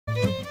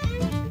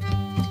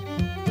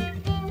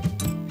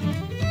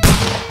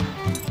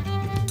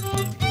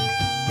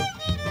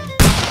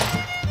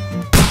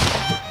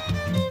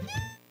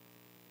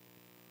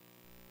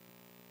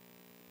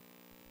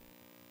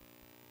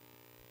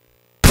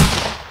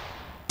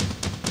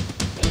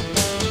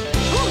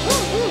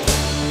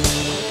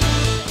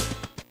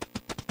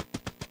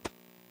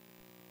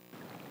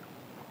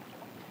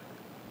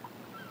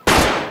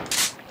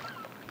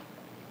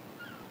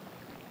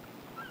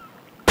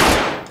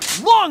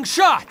Long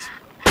shot!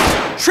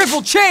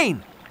 Triple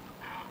chain!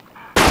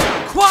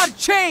 Quad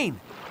chain!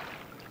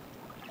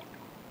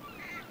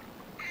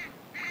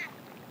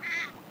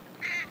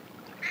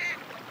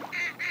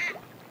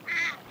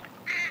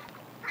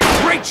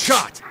 Great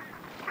shot!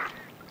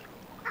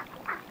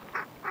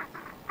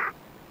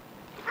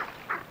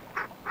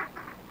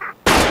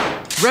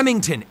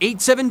 Remington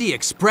 870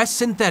 Express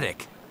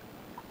Synthetic.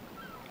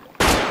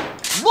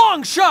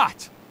 Long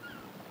shot!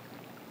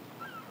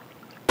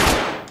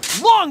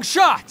 Long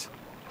shot!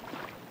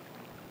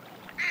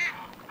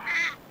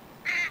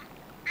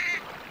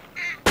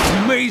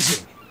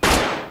 Amazing!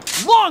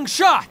 Long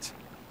shot!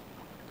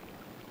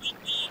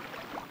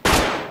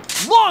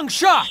 Long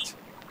shot!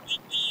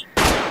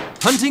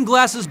 Hunting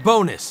glasses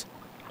bonus.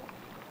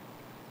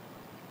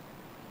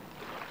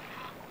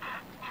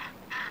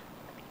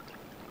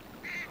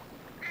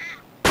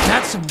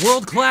 That's some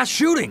world-class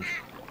shooting.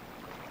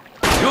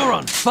 You're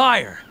on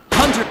fire.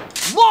 Hunter,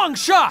 long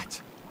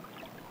shot!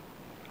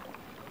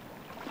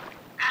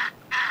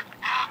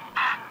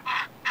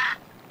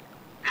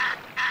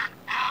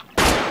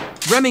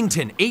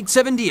 Remington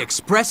 870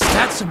 Express,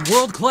 that's some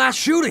world-class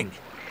shooting.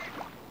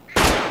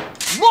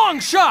 Long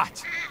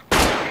shot!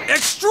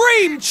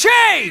 Extreme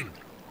chain!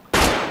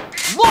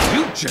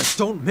 You just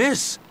don't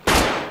miss.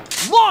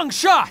 Long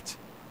shot!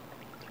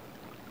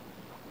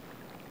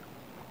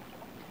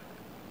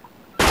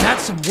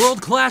 That's some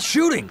world-class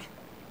shooting.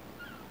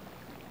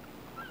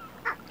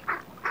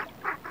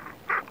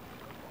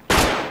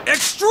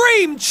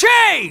 Extreme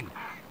chain!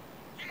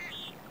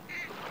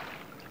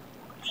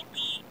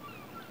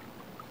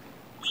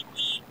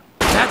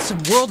 That's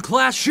some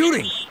world-class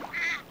shooting.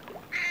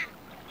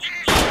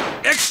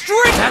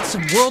 Extreme! That's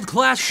some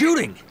world-class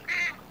shooting.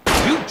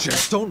 You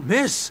just don't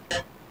miss.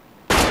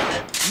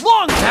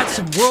 Long! That's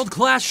some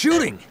world-class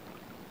shooting.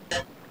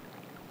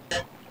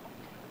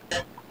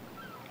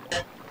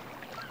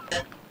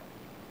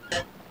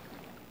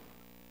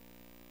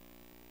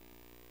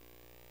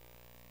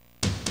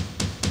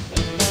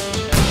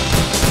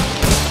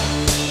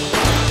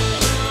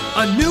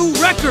 A new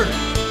record!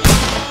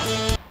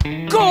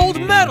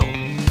 Gold medal!